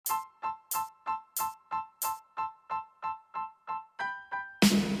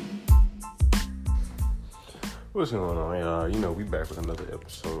What's going on, man? We back with another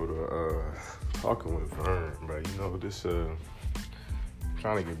episode of Talking with Vern, bro. This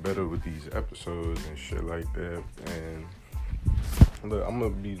trying to get better with these episodes and shit like that. And look, I'm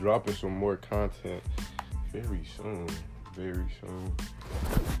gonna be dropping some more content very soon. Very soon.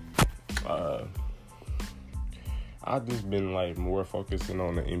 I've just been more focusing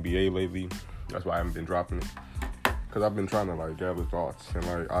on the NBA lately. That's why I haven't been dropping it. Cause I've been trying to gather thoughts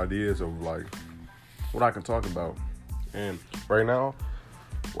and ideas of what I can talk about. And right now,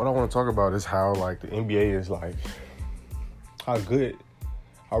 what I want to talk about is how the NBA is how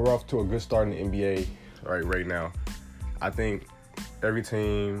we're off to a good start in the NBA right now. I think every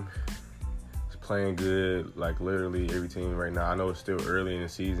team is playing good, literally every team right now. I know it's still early in the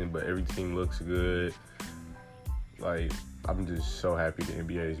season, but every team looks good. I'm just so happy the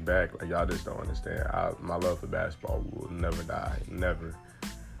NBA is back. Y'all just don't understand. My love for basketball will never die. Never.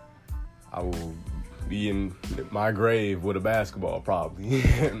 I will be in my grave with a basketball probably.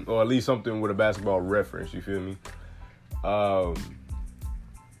 Or at least something with a basketball reference, you feel me?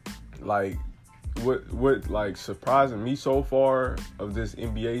 What surprising me so far of this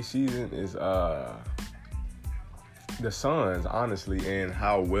NBA season is the Suns, honestly, and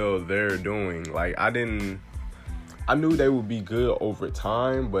how well they're doing. I knew they would be good over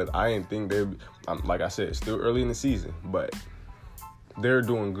time, but I didn't think like I said, it's still early in the season, but they're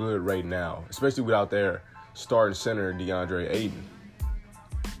doing good right now, especially without their starting center, DeAndre Ayton.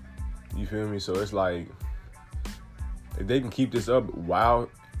 You feel me? So it's if they can keep this up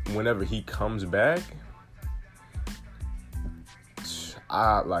whenever he comes back,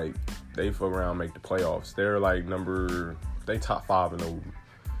 they fuck around and make the playoffs. They're they top 5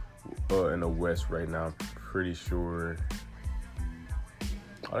 in the West right now. I'm pretty sure.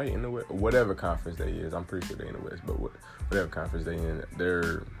 Are they in the West? Whatever conference they is, I'm pretty sure they in the West. But whatever conference they in,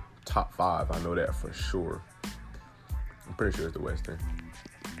 they're top 5. I know that for sure. I'm pretty sure it's the Western.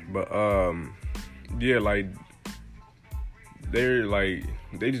 But they're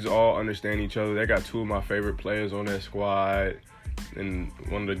they just all understand each other. They got 2 of my favorite players on that squad, and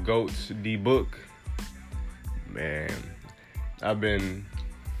one of the GOATs, D-Book. Man, I've been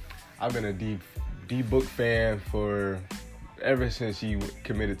a D-Book fan ever since he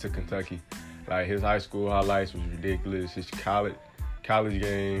committed to Kentucky. His high school highlights was ridiculous. His college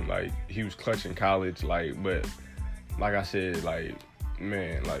game, he was clutch in college. But like I said,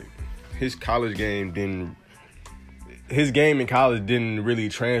 his college game his game in college didn't really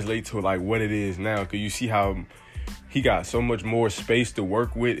translate to what it is now. Cause you see how he got so much more space to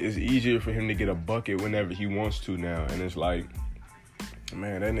work with. It's easier for him to get a bucket whenever he wants to now. And it's man,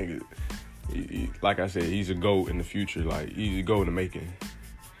 that nigga, like I said, he's a GOAT in the future. He's a GOAT in the making.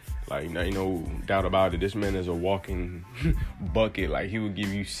 No doubt about it. This man is a walking bucket. He would give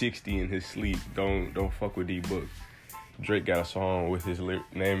you 60 in his sleep. Don't fuck with D-Book. Drake got a song with his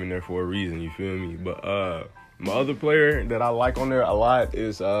name in there for a reason. You feel me? But my other player that I like on there a lot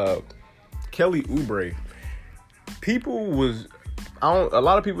is Kelly Oubre. A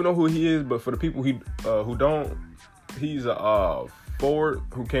lot of people know who he is, but for the people who don't, he's a forward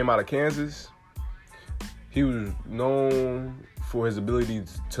who came out of Kansas. He was known for his ability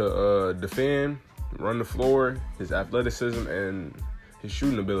to defend, run the floor, his athleticism, and his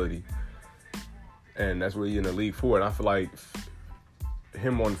shooting ability. And that's what he's in the league for. And I feel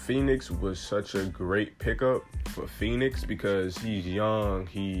him on Phoenix was such a great pickup for Phoenix because he's young,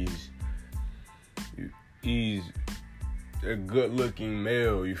 he's a good-looking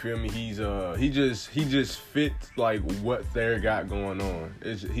male. You feel me? He just fits what they got going on.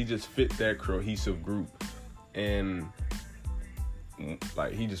 He just fit that cohesive group, and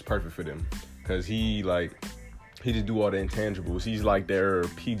he just perfect for them because he just do all the intangibles. He's their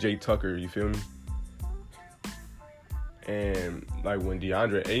PJ Tucker. You feel me? And when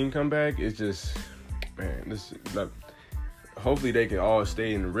DeAndre Ayton come back, it's just, man, hopefully they can all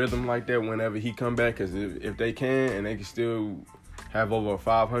stay in rhythm like that whenever he come back. Because if they can, and they can still have over a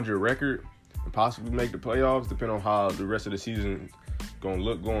 500 record and possibly make the playoffs, depending on how the rest of the season gonna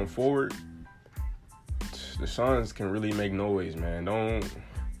look going forward, the Suns can really make noise, man.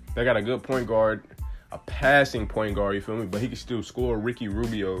 They got a good point guard, a passing point guard, you feel me? But he can still score. Ricky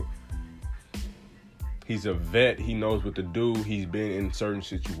Rubio. He's a vet. He knows what to do. He's been in certain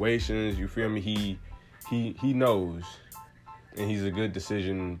situations. You feel me? He knows. And he's a good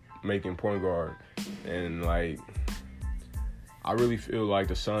decision-making point guard. And, I really feel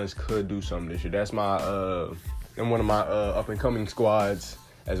the Suns could do something this year. That's my and one of my up-and-coming squads,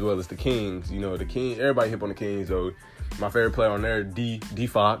 as well as the Kings. The Kings, everybody hip on the Kings, though. My favorite player on there, D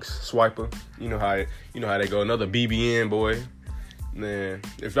Fox, Swiper. You know how they go. Another BBN boy. Man,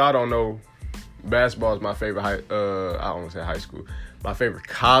 if y'all don't know, basketball is my favorite I don't want to say high school. My favorite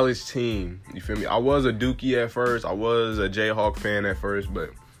college team. You feel me? I was a Dookie at first. I was a Jayhawk fan at first,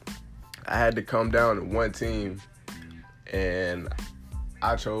 but I had to come down to one team, and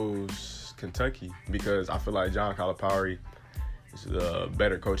I chose Kentucky because I feel like John Calipari is a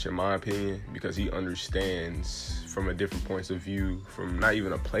better coach in my opinion because he understands from a different points of view, from not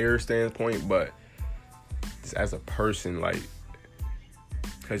even a player standpoint, but just as a person, like,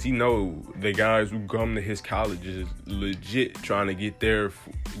 because he know the guys who come to his college is legit trying to get there,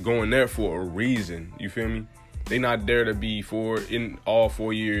 going there for a reason. You feel me? They not there to be for in all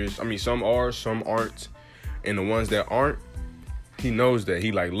 4 years. I mean, some are, some aren't. And the ones that aren't, he knows that.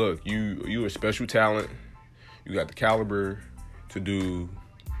 He like, look, you a special talent. You got the caliber to do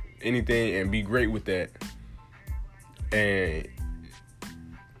anything and be great with that. And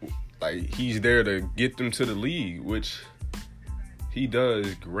like, he's there to get them to the league, which he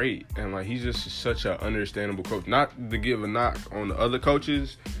does great. And like, he's just such an understandable coach. Not to give a knock on the other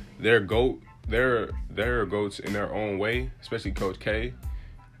coaches. They're goats in their own way, especially Coach K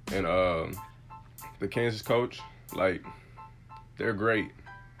and the Kansas coach. Like, they're great.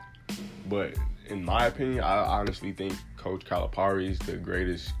 But in my opinion, I honestly think Coach Calipari is the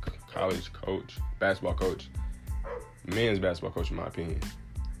greatest college coach, basketball coach, men's basketball coach in my opinion.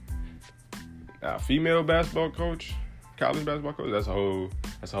 Now, female basketball coach, college basketball coach, that's a whole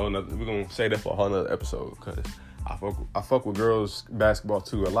nother, we're gonna say that for a whole nother episode, because I fuck with girls basketball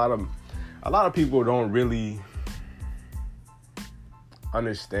too. A lot of people don't really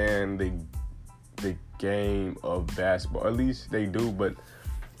understand the game of basketball. At least they do, but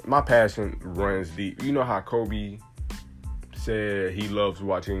my passion runs deep. You know how Kobe said he loves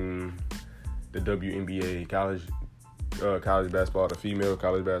watching the WNBA, college basketball, the female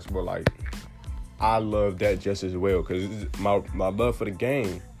college basketball. Like, I love that just as well, because my love for the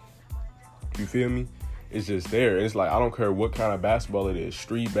game, you feel me, it's just there. It's like, I don't care what kind of basketball it is,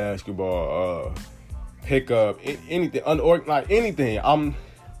 street basketball, pickup, anything, like anything. I'm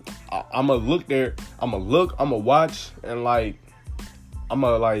gonna look there, I'm gonna watch, and like, I'm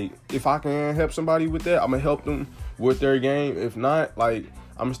gonna, like, if I can help somebody with that, I'm gonna help them with their game. If not, like,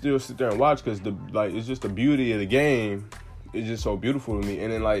 I'm gonna still sit there and watch, because it's just the beauty of the game. It's just so beautiful to me.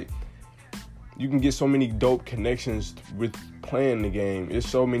 And then, like, you can get so many dope connections with playing the game. There's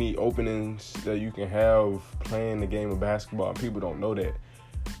so many openings that you can have playing the game of basketball. People don't know that.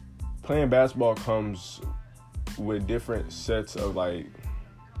 Playing basketball comes with different sets of, like,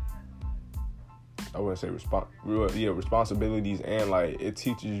 I wouldn't say responsibilities, and like, it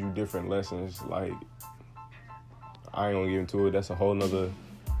teaches you different lessons. Like, I ain't gonna get into it. That's a whole nother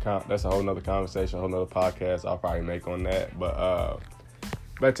conversation, a whole nother podcast I'll probably make on that. But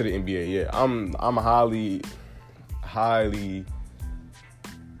back to the NBA. Yeah, I'm highly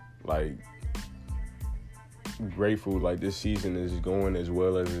like grateful. Like, this season is going as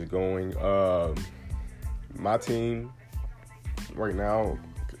well as it's going. My team right now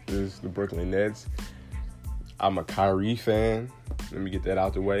is the Brooklyn Nets. I'm a Kyrie fan. Let me get that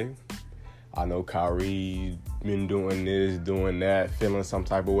out the way. I know Kyrie been doing this, doing that, feeling some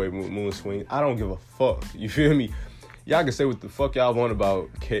type of way with moon swing. I don't give a fuck. You feel me? Y'all can say what the fuck y'all want about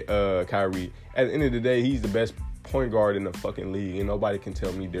Kyrie. At the end of the day, he's the best point guard in the fucking league, and nobody can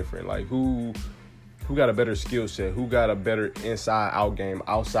tell me different. Like, who got a better skill set? Who got a better inside-out game,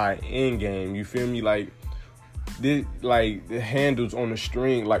 outside-in game? You feel me? Like, the handles on the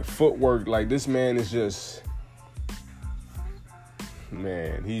string, like footwork. Like, this man is just,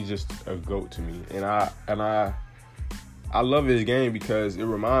 man, he's just a GOAT to me. And I love his game because it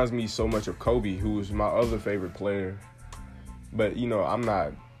reminds me so much of Kobe, who was my other favorite player. But, you know, I'm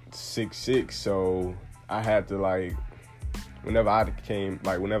not 6'6", so I had to, like, whenever I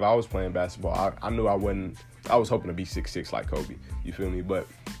was playing basketball, I knew I was hoping to be 6'6" like Kobe. You feel me? But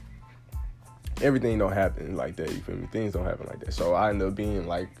everything don't happen like that. You feel me? Things don't happen like that. So I ended up being,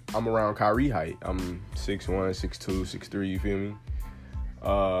 like, I'm around Kyrie height. I'm 6'1", 6'2", 6'3", you feel me?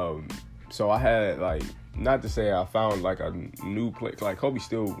 So I had, like, not to say I found, like, a new play. Like, Kobe's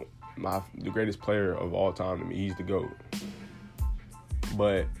still the greatest player of all time to me. He's the GOAT.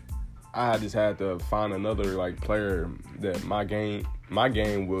 But I just had to find another, like, player that my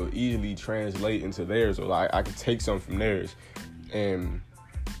game will easily translate into theirs, or like I could take something from theirs. And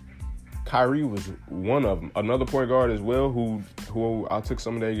Kyrie was one of them. Another point guard as well, who I took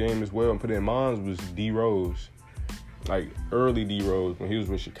some of their game as well and put in mine, was D Rose. Like, early D Rose when he was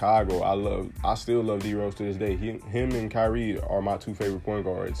with Chicago. I still love D Rose to this day. Him and Kyrie are my two favorite point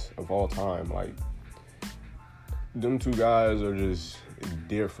guards of all time. Like, them two guys are just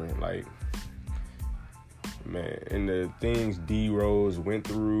different. Like, Man, and the things D Rose went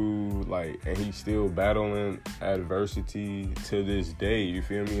through, like, and he's still battling adversity to this day. You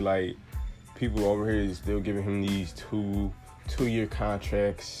feel me? Like, people over here is still giving him these two-year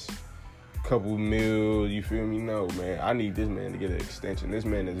contracts, couple mil. You feel me? No, man. I need this man to get an extension. This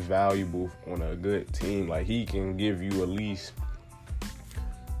man is valuable on a good team. Like, he can give you at least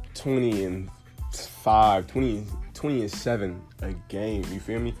 20-5, 20-7 a game. You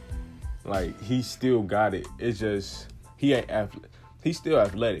feel me? Like, he still got it. It's just, he's still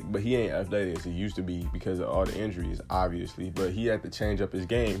athletic, but he ain't athletic as he used to be because of all the injuries, obviously. But he had to change up his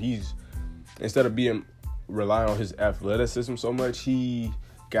game. Instead of relying on his athleticism so much, he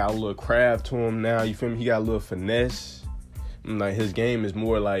got a little craft to him now. You feel me? He got a little finesse. And like, his game is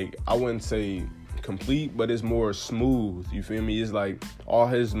more like, I wouldn't say complete, but it's more smooth. You feel me? It's like all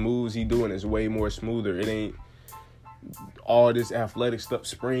his moves he doing is way more smoother. It ain't all this athletic stuff,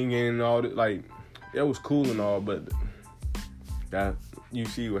 springing and all that. Like, it was cool and all, but that, you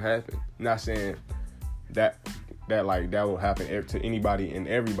see what happened. Not saying that will happen to anybody and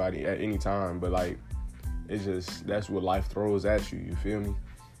everybody at any time, but like, it's just, that's what life throws at you. You feel me?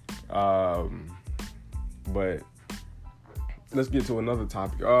 But let's get to another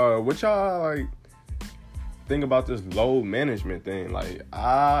topic. What y'all like think about this load management thing? Like,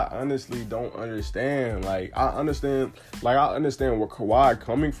 I honestly don't understand. Like, I understand where Kawhi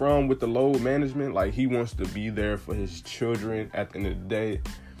coming from with the load management. Like, he wants to be there for his children at the end of the day.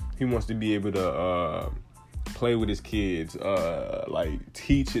 He wants to be able to play with his kids, like,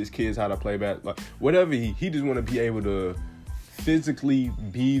 teach his kids how to play basketball. Like, whatever he just want to be able to physically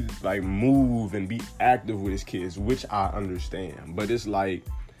be, like, move and be active with his kids, which I understand. But it's like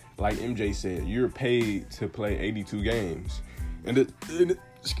MJ said, you're paid to play 82 games.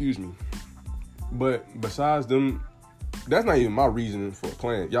 Excuse me. But besides them, that's not even my reasoning for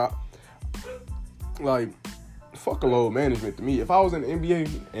playing. Y'all, like, fuck a load management to me. If I was in the NBA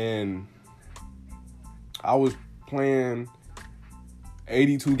and I was playing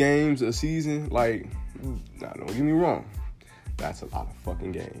 82 games a season, like, nah, don't get me wrong, that's a lot of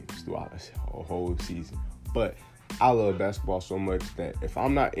fucking games throughout a whole season. But I love basketball so much that if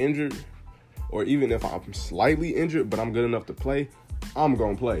I'm not injured, or even if I'm slightly injured, but I'm good enough to play, I'm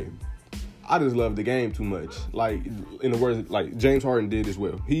going to play. I just love the game too much. Like, in the words, like James Harden did as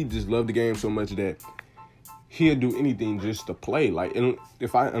well. He just loved the game so much that he'd do anything just to play. Like,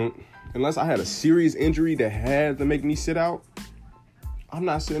 unless I had a serious injury that had to make me sit out, I'm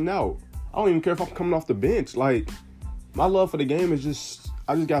not sitting out. I don't even care if I'm coming off the bench. Like, my love for the game is just,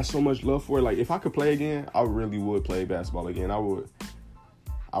 I just got so much love for it. Like, if I could play again, I really would play basketball again. I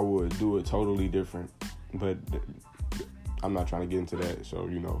would do it totally different. But I'm not trying to get into that. So,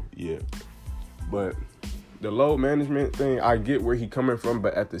 yeah. But the load management thing, I get where he coming from.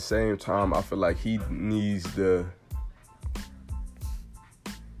 But at the same time, I feel like he needs to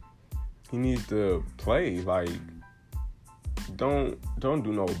play. Like, don't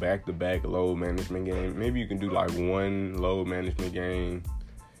do no back-to-back load management game. Maybe you can do like one load management game,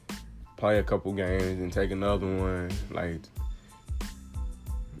 play a couple games, and take another one. Like,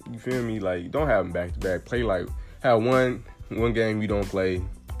 you feel me? Like, don't have them back-to-back. Play like, have one game you don't play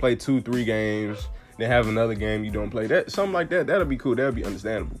 2-3 games, then have another game you don't play. That something like that. That'll be cool. That'll be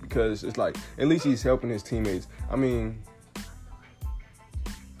understandable because it's like, at least he's helping his teammates. I mean,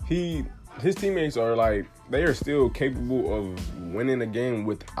 his teammates are like, they are still capable of winning a game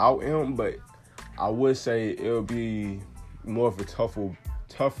without him, but I would say it'll be more of a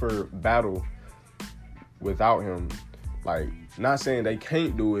tougher battle without him. Like, not saying they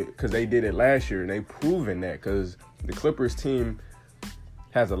can't do it because they did it last year and they proven that, because the Clippers team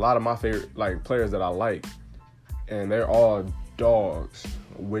has a lot of my favorite, like, players that I like, and they're all dogs,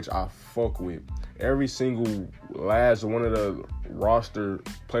 which I fuck with. Every single last one of the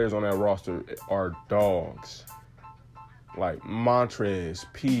players on that roster are dogs. Like Montrez,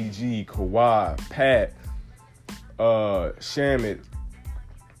 PG, Kawhi, Pat, Shamet,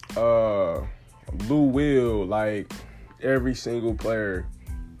 Lou Will. Like, every single player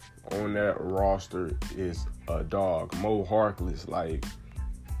on that roster is a dog. Mo Harkless, like,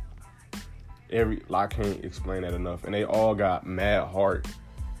 I can't explain that enough. And they all got mad heart.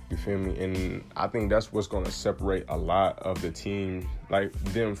 You feel me? And I think that's what's going to separate a lot of the team, like,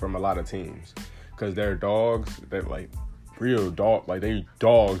 them from a lot of teams. Because they're dogs. They're, like, real dog. Like, they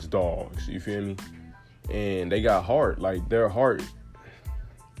dogs. You feel me? And they got heart. Like, their heart,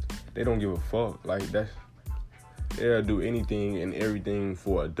 they don't give a fuck. Like, they'll do anything and everything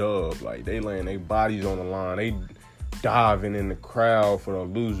for a dub. Like, they laying their bodies on the line. They diving in the crowd for the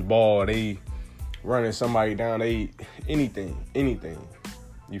loose ball. They running somebody down. Anything.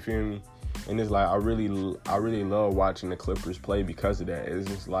 You feel me? And it's like I really love watching the Clippers play because of that. It's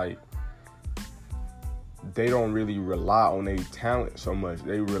just like they don't really rely on their talent so much.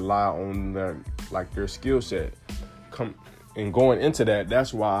 They rely on their skill set. And going into that,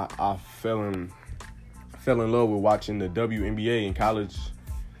 that's why I fell in love with watching the WNBA in college,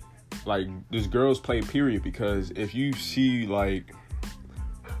 like this girls play period. Because if you see, like,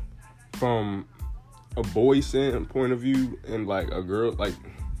 from a boy point of view and like a girl, like,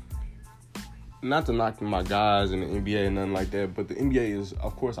 not to knock my guys in the NBA and nothing like that, but the NBA is,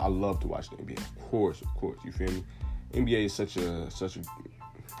 of course, I love to watch the NBA. Of course, you feel me? NBA is such a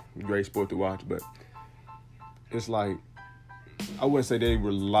great sport to watch, but it's like, I wouldn't say they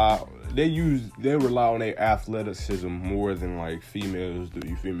rely on their athleticism more than like females do,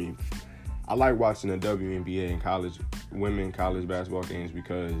 you feel me? I like watching the WNBA and women college basketball games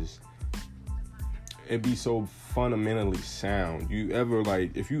because it be so fundamentally sound.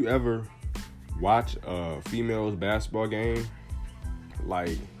 If you ever watch a females basketball game,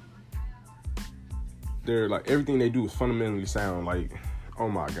 like, they're like, everything they do is fundamentally sound. Like, oh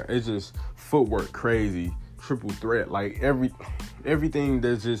my God, it's just footwork crazy, triple threat, like everything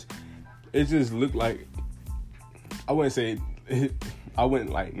that's just, it just looked like, I wouldn't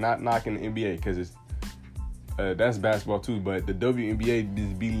like, not knocking the NBA because it's that's basketball too, but the WNBA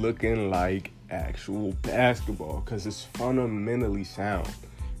just be looking like actual basketball because it's fundamentally sound.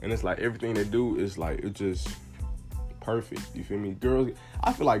 And it's like everything they do is like, it's just perfect. You feel me?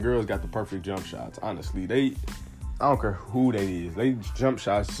 I feel like girls got the perfect jump shots, honestly. I don't care who they is. They jump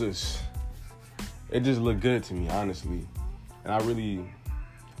shots it just look good to me, honestly. And I really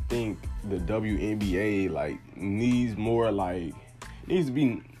think the WNBA like needs to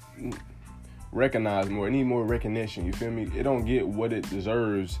be recognized more. It needs more recognition. You feel me? It don't get what it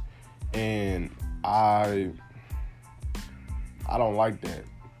deserves, and I don't like that.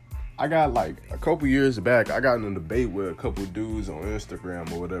 I got, like, a couple years back, I got in a debate with a couple dudes on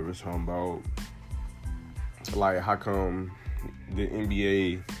Instagram or whatever, talking about, like, how come the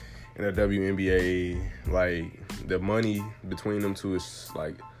NBA and the WNBA, like, the money between them two is,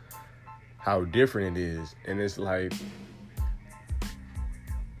 like, how different it is. And it's like,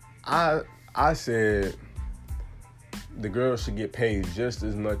 I said the girls should get paid just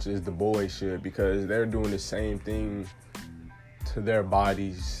as much as the boys should because they're doing the same thing to their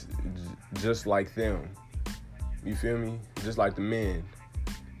bodies just like them. You feel me? Just like the men.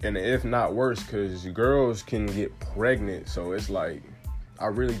 And if not worse, because girls can get pregnant. So it's like, I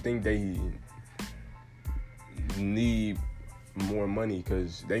really think they need more money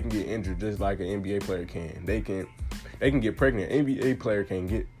because they can get injured just like an NBA player can. They can get pregnant. NBA player can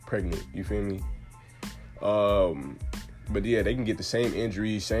get pregnant. You feel me? But yeah, they can get the same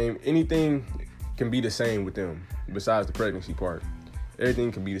injuries, anything can be the same with them besides the pregnancy part.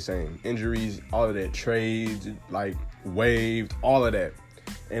 Everything can be the same. Injuries, all of that, trades, like waived, all of that.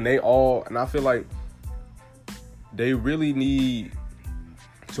 And I feel like they really need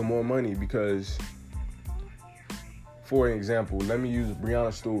some more money because, for example, let me use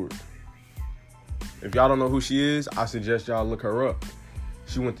Breanna Stewart. If y'all don't know who she is, I suggest y'all look her up.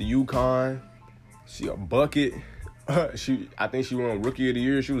 She went to UConn. She a bucket. I think she won Rookie of the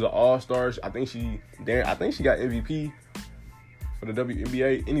Year. She was an All-Star. I think she got MVP for the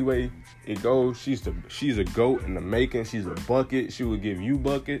WNBA. Anyway, it goes. She's a GOAT in the making. She's a bucket. She would give you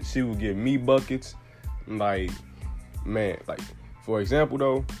buckets. She would give me buckets. Like, man, like, for example,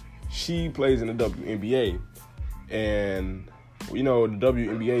 though, she plays in the WNBA. And, you know, the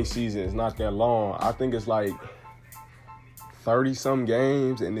WNBA season is not that long. I think it's like 30-some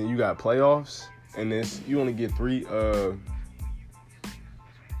games, and then you got playoffs. And then you only get three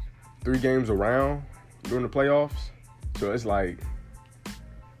games around during the playoffs. So it's like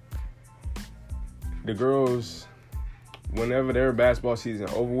the girls, whenever their basketball season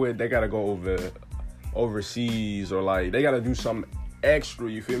over with, they gotta go overseas or like they gotta do something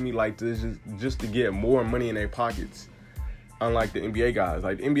extra. You feel me? Like just to get more money in their pockets. Unlike the NBA guys,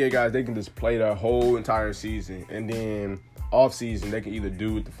 like the NBA guys, they can just play their whole entire season, and then off season they can either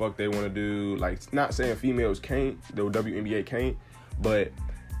do what the fuck they want to do. Like, not saying females can't, the WNBA can't, but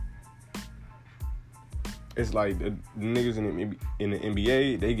it's like the niggas in the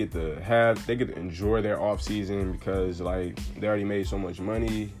NBA, they get to enjoy their off season because like they already made so much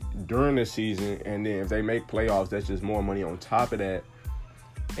money during the season, and then if they make playoffs, that's just more money on top of that,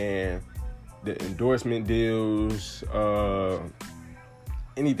 and the endorsement deals,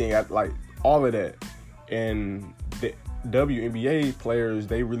 anything, like all of that. And the WNBA players,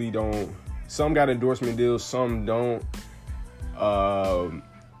 they really don't. Some got endorsement deals, some don't.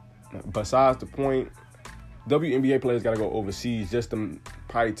 Besides the point, WNBA players got to go overseas just to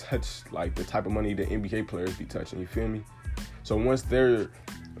probably touch like the type of money that NBA players be touching. You feel me? So once their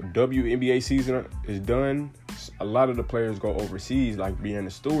WNBA season is done, a lot of the players go overseas, like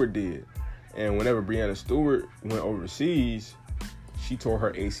Breanna Stewart did. And whenever Breanna Stewart went overseas, she tore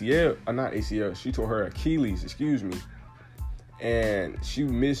her she tore her Achilles, and she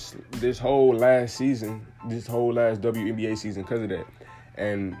missed this whole last WNBA season because of that.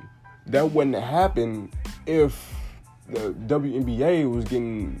 And that wouldn't have happened if the WNBA was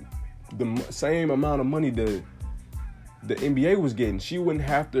getting the same amount of money that the NBA was getting. She wouldn't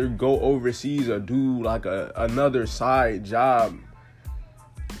have to go overseas or do like another side job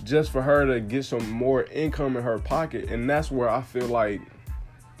just for her to get some more income in her pocket. And that's where I feel like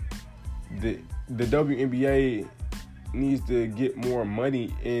the WNBA needs to get more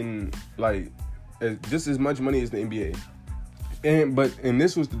money in, like just as much money as the NBA. And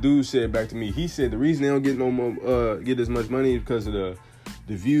this was the dude said back to me. He said the reason they don't get no more get as much money is because of the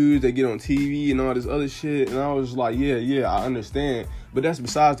views they get on TV and all this other shit. And I was like, yeah, I understand, but that's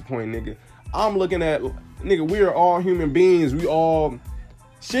besides the point, nigga. I'm looking at, nigga, we are all human beings. We all,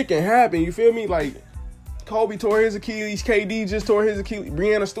 shit can happen. You feel me? Like Kobe tore his Achilles, KD just tore his Achilles,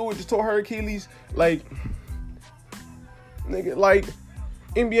 Breanna Stewart just tore her Achilles. Like, nigga, like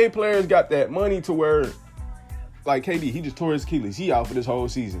NBA players got that money to where, like KD, he just tore his Achilles. He out for this whole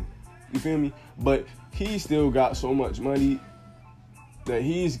season. You feel me? But he still got so much money that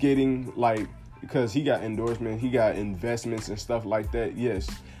he's getting, like, because he got endorsement, he got investments and stuff like that, yes.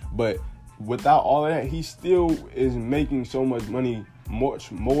 But without all of that, he still is making so much money,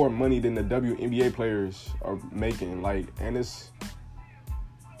 much more money than the WNBA players are making. Like, and it's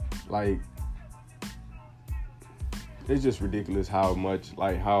like, it's just ridiculous how much,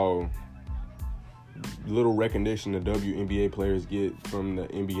 like, how little recognition the WNBA players get from the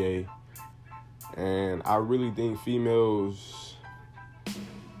NBA. And I really think females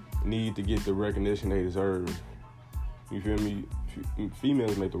need to get the recognition they deserve. You feel me?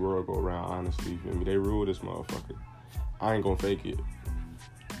 Females make the world go around, honestly. You feel me? They rule this motherfucker. I ain't gonna fake it.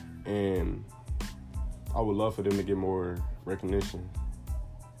 And I would love for them to get more recognition,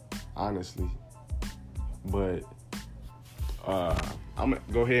 honestly. But I'm gonna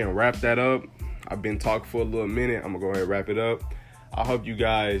go ahead and wrap that up. I've been talking for a little minute. I'm gonna go ahead and wrap it up. I hope you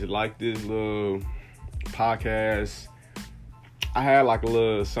guys like this little podcast. I had like a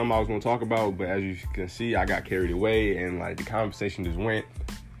little something I was gonna talk about, but as you can see, I got carried away and like the conversation just went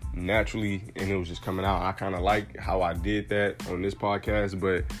naturally and it was just coming out. I kind of like how I did that on this podcast,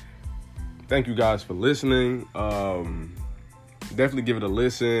 but thank you guys for listening. Definitely give it a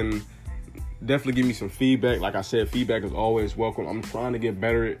listen. Definitely give me some feedback. Like I said, feedback is always welcome. I'm trying to get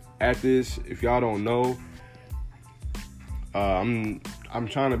better at this. If y'all don't know, I'm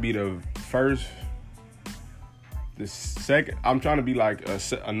trying to be I'm trying to be like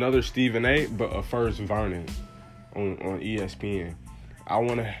another Stephen A, but a first Vernon on ESPN. I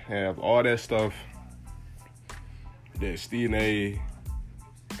want to have all that stuff that Stephen A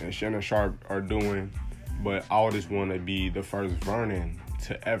and Shannon Sharpe are doing, but I just want to be the first Vernon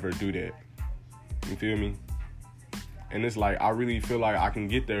to ever do that. You feel me? And it's like, I really feel like I can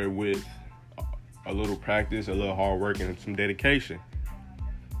get there with a little practice, a little hard work, and some dedication.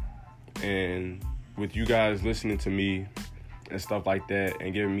 And with you guys listening to me and stuff like that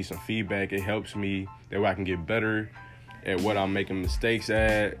and giving me some feedback, it helps me that way I can get better at what I'm making mistakes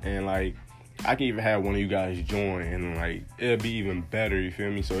at. And like, I can even have one of you guys join and like, it'll be even better. You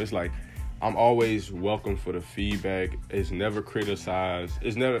feel me? So it's like, I'm always welcome for the feedback. It's never criticized.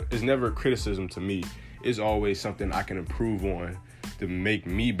 It's never criticism to me. It's always something I can improve on to make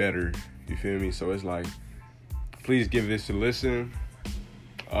me better. You feel me? So it's like, please give this a listen.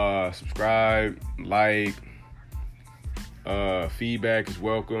 Subscribe, like, feedback is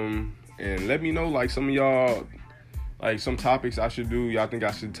welcome. And let me know, like, some of y'all, like, some topics I should do, y'all think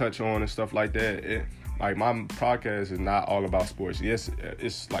I should touch on and stuff like that. Like, my podcast is not all about sports. Yes,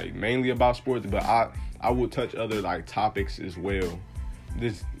 it's, like, mainly about sports, but I will touch other, like, topics as well.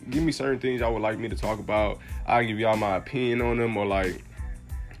 Just give me certain things y'all would like me to talk about. I'll give y'all my opinion on them or, like,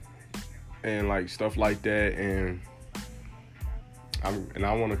 and, like, stuff like that. And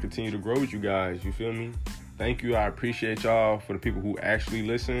I want to continue to grow with you guys. You feel me? Thank you. I appreciate y'all for the people who actually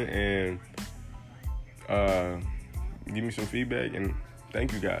listen and give me some feedback. And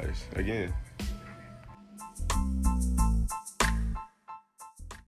thank you guys again.